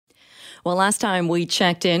Well, last time we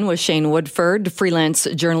checked in with Shane Woodford, freelance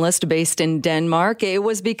journalist based in Denmark, it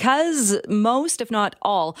was because most, if not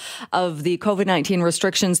all, of the COVID-19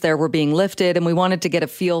 restrictions there were being lifted, and we wanted to get a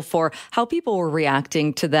feel for how people were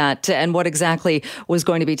reacting to that and what exactly was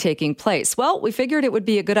going to be taking place. Well, we figured it would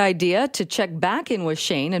be a good idea to check back in with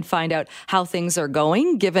Shane and find out how things are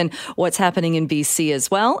going, given what's happening in BC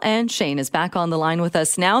as well. And Shane is back on the line with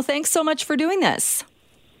us now. Thanks so much for doing this.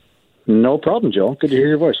 No problem, Jill. Good to hear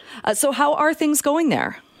your voice. So how are things going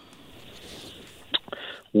there?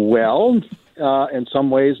 Well, in some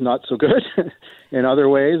ways, not so good. In other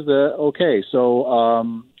ways, okay.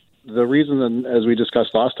 So the reason, as we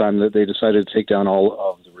discussed last time, that they decided to take down all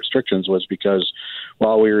of the restrictions was because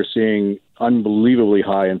while we were seeing unbelievably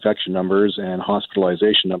high infection numbers and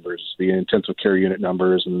hospitalization numbers, the intensive care unit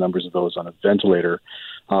numbers and the numbers of those on a ventilator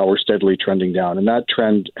were steadily trending down. And that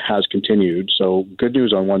trend has continued. So good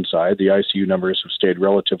news on one side, the ICU numbers have stayed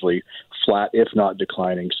relatively flat, if not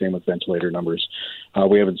declining. Same with ventilator numbers.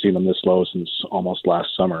 We haven't seen them this low since almost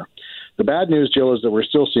last summer. The bad news, Jill, is that we're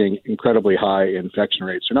still seeing incredibly high infection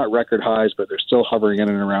rates. They're not record highs, but they're still hovering in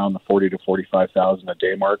and around the 40 to 45,000 a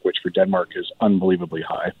day mark, which for Denmark is unbelievably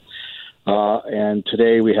high. And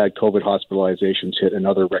today we had COVID hospitalizations hit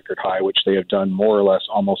another record high, which they have done more or less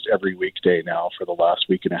almost every weekday now for the last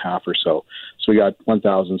week and a half or so. So we got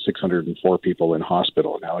 1,604 people in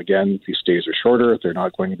hospital. Now, again, these stays are shorter. They're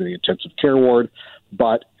not going to the intensive care ward.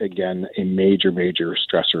 But, again, a major, major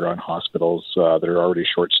stressor on hospitals that are already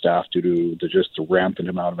short-staffed due to just the rampant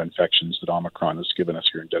amount of infections that Omicron has given us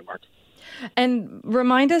here in Denmark. And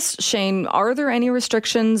remind us, Shane, are there any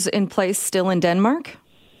restrictions in place still in Denmark?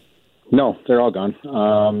 No, they're all gone.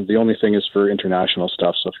 The only thing is for international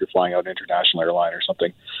stuff. So if you're flying out an international airline or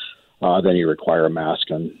something, then you require a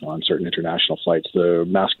mask on certain international flights. The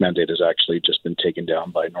mask mandate has actually just been taken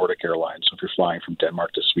down by Nordic Airlines. So if you're flying from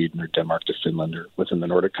Denmark to Sweden or Denmark to Finland or within the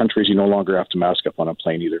Nordic countries, you no longer have to mask up on a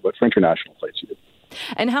plane either. But for international flights, you do.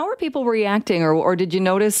 And how are people reacting, or did you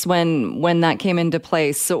notice when that came into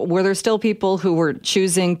place? So were there still people who were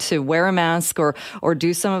choosing to wear a mask or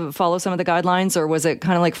follow some of the guidelines, or was it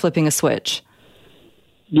kind of like flipping a switch?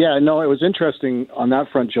 Yeah, no, it was interesting on that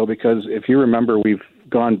front, Jill, because if you remember, we've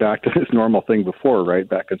gone back to this normal thing before, right?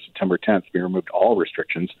 Back on September 10th, we removed all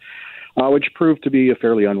restrictions, which proved to be a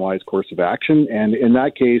fairly unwise course of action. And in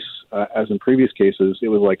that case, as in previous cases, it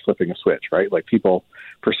was like flipping a switch, right? Like people,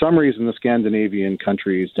 for some reason, the Scandinavian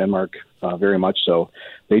countries, Denmark, very much so,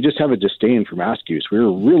 they just have a disdain for mask use. We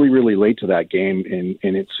were really, really late to that game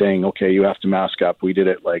in it saying, okay, you have to mask up. We did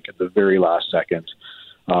it like at the very last second.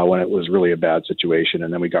 When it was really a bad situation,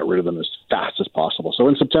 and then we got rid of them as fast as possible. So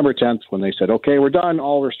in September 10th, when they said, okay, we're done,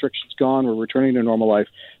 all restrictions gone, we're returning to normal life,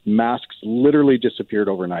 masks literally disappeared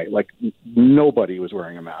overnight. Like nobody was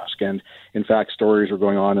wearing a mask. And in fact, stories were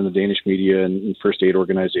going on in the Danish media and first aid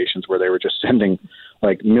organizations where they were just sending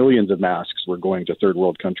like millions of masks were going to third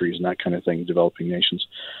world countries and that kind of thing, developing nations.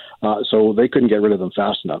 So they couldn't get rid of them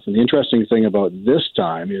fast enough. And the interesting thing about this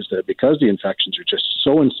time is that because the infections are just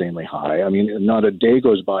so insanely high, I mean, not a day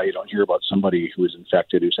goes by you don't hear about somebody who is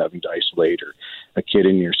infected who's having to isolate, or a kid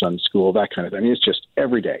in your son's school, that kind of thing. I mean, it's just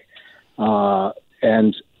every day.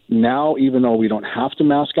 And now, even though we don't have to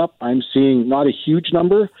mask up, I'm seeing not a huge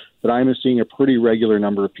number, but I'm seeing a pretty regular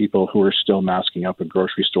number of people who are still masking up at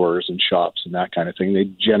grocery stores and shops and that kind of thing. They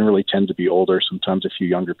generally tend to be older, sometimes a few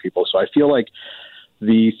younger people. So I feel like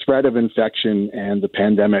the threat of infection and the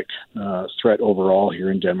pandemic threat overall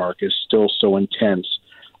here in Denmark is still so intense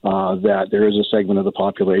that there is a segment of the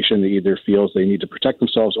population that either feels they need to protect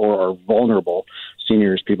themselves or are vulnerable.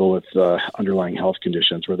 Seniors, people with underlying health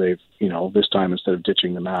conditions where they've, this time instead of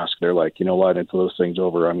ditching the mask, they're like, you know what, until this thing's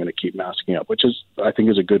over, I'm going to keep masking up, which is, I think,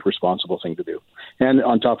 is a good, responsible thing to do. And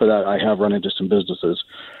on top of that, I have run into some businesses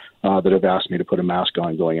that have asked me to put a mask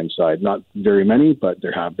on going inside. Not very many, but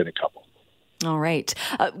there have been a couple. All right.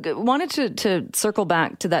 Wanted to circle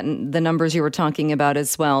back to the numbers you were talking about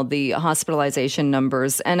as well, the hospitalization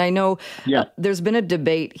numbers. And I know there's been a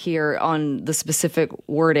debate here on the specific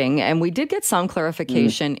wording, and we did get some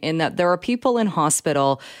clarification in that there are people in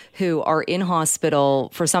hospital who are in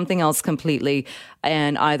hospital for something else completely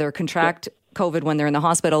and either contract COVID when they're in the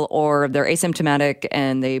hospital, or they're asymptomatic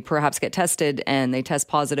and they perhaps get tested and they test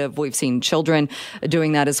positive. We've seen children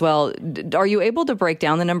doing that as well. Are you able to break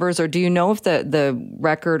down the numbers, or do you know if the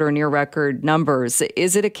record or near record numbers,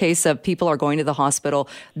 is it a case of people are going to the hospital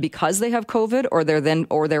because they have COVID, or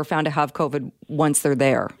they're found to have COVID once they're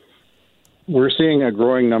there? We're seeing a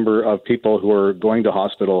growing number of people who are going to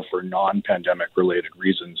hospital for non-pandemic related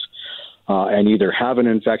reasons. And either have an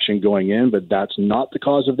infection going in, but that's not the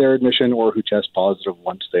cause of their admission, or who test positive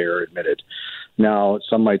once they are admitted. Now,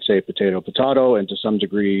 some might say potato, and to some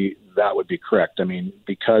degree that would be correct. I mean,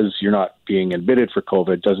 because you're not being admitted for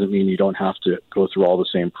COVID doesn't mean you don't have to go through all the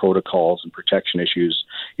same protocols and protection issues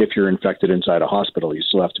if you're infected inside a hospital. You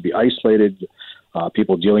still have to be isolated.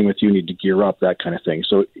 People dealing with you need to gear up, that kind of thing.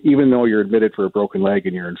 So even though you're admitted for a broken leg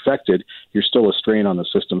and you're infected, you're still a strain on the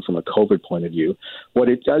system from a COVID point of view. What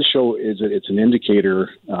it does show is that it's an indicator,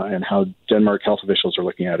 and how Denmark health officials are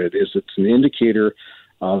looking at it, is it's an indicator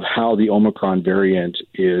of how the Omicron variant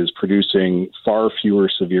is producing far fewer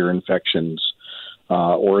severe infections,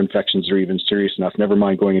 or infections that are even serious enough, never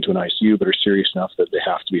mind going into an ICU, but are serious enough that they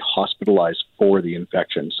have to be hospitalized for the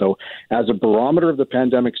infection. So as a barometer of the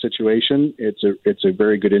pandemic situation, it's a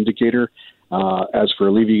very good indicator. As for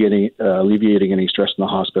alleviating any stress in the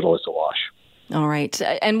hospital, it's a wash. All right.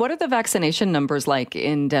 And what are the vaccination numbers like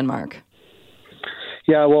in Denmark?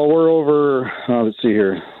 Yeah, well, we're over, let's see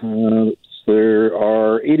here. There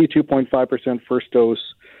are 82.5% first dose.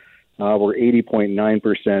 We're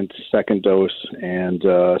 80.9% second dose, and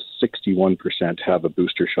 61% have a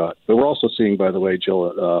booster shot. But we're also seeing, by the way, Jill,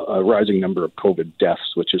 a rising number of COVID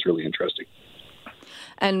deaths, which is really interesting.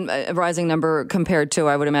 And a rising number compared to,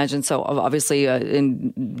 I would imagine, so obviously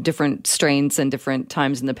in different strains and different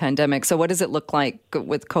times in the pandemic. So what does it look like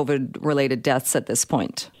with COVID-related deaths at this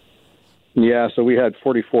point? Yeah, so we had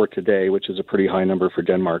 44 today, which is a pretty high number for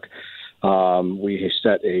Denmark. We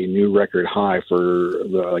set a new record high for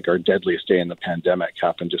our deadliest day in the pandemic.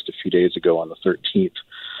 Happened just a few days ago on the 13th.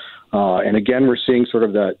 And again, we're seeing sort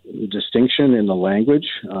of that distinction in the language.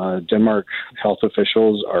 Denmark health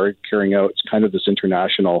officials are carrying out kind of this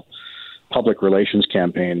international public relations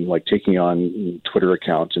campaign, like taking on Twitter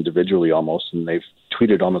accounts individually almost, and they've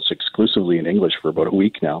tweeted almost exclusively in English for about a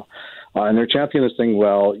week now. And they're championing this thing,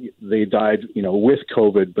 well, they died, with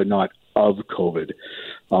COVID, but not of COVID.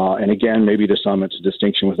 And again, maybe to some it's a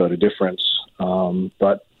distinction without a difference.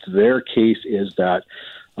 But their case is that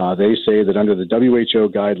they say that under the WHO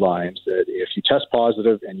guidelines, that if you test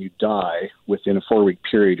positive and you die within a 4-week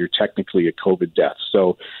period, you're technically a COVID death.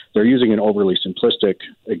 So they're using an overly simplistic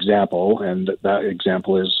example, and that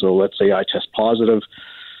example is, so let's say I test positive,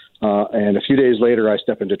 and a few days later I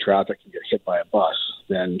step into traffic and get hit by a bus,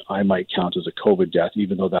 then I might count as a COVID death,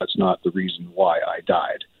 even though that's not the reason why I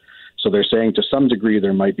died. So they're saying to some degree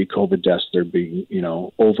there might be COVID deaths. They're being,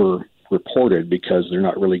 over-reported because they're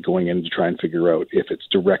not really going in to try and figure out if it's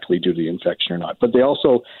directly due to the infection or not. But they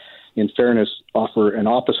also, in fairness, offer an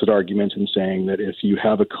opposite argument in saying that if you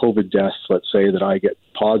have a COVID death, let's say that I get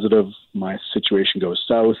positive, my situation goes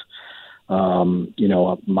south,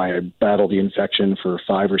 I battle the infection for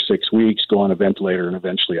 5 or 6 weeks, go on a ventilator, and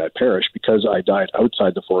eventually I perish because I died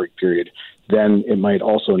outside the 4-week period, then it might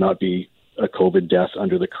also not be a COVID death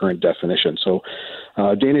under the current definition. So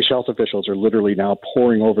Danish health officials are literally now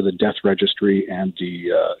poring over the death registry and the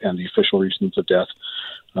official reasons of death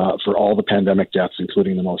for all the pandemic deaths,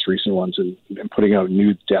 including the most recent ones, and putting out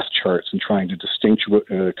new death charts and trying to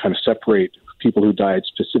kind of separate people who died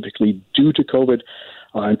specifically due to COVID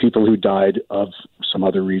and people who died of some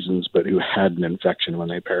other reasons but who had an infection when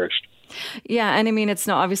they perished. Yeah, and I mean, it's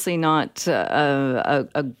obviously not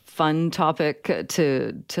a fun topic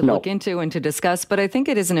to look into and to discuss, but I think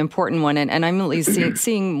it is an important one, and I'm at least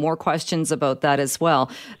seeing more questions about that as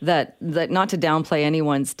well, that not to downplay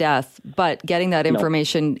anyone's death, but getting that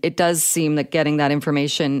information, it does seem that getting that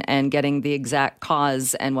information and getting the exact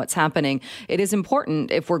cause and what's happening, it is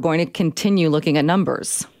important if we're going to continue looking at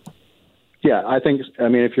numbers. Yeah,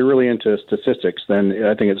 if you're really into statistics, then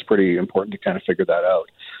I think it's pretty important to kind of figure that out.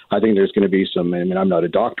 I think there's going to be some, I'm not a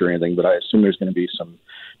doctor or anything, but I assume there's going to be some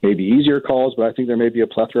maybe easier calls, but I think there may be a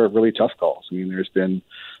plethora of really tough calls. There's been,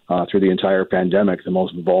 through the entire pandemic, the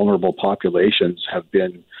most vulnerable populations have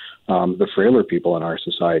been the frailer people in our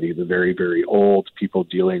society, the very, very old people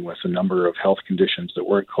dealing with a number of health conditions that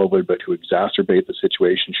weren't COVID, but who exacerbate the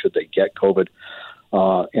situation should they get COVID.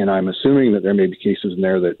 And I'm assuming that there may be cases in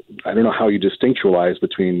there that I don't know how you distinctualize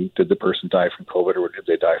between did the person die from COVID or did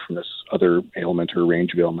they die from this other ailment or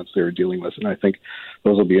range of ailments they were dealing with. And I think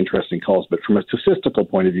those will be interesting calls. But from a statistical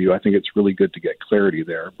point of view, I think it's really good to get clarity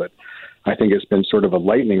there. But I think it's been sort of a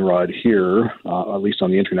lightning rod here, at least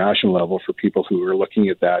on the international level, for people who are looking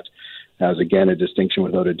at that as, again, a distinction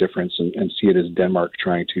without a difference and see it as Denmark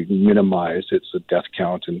trying to minimize its death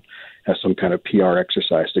count and as some kind of PR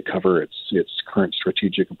exercise to cover its current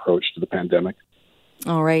strategic approach to the pandemic.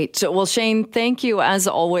 All right. Well, Shane, thank you, as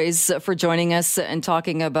always, for joining us and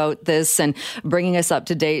talking about this and bringing us up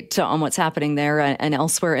to date on what's happening there and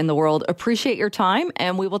elsewhere in the world. Appreciate your time,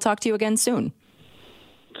 and we will talk to you again soon.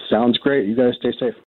 Sounds great. You guys stay safe.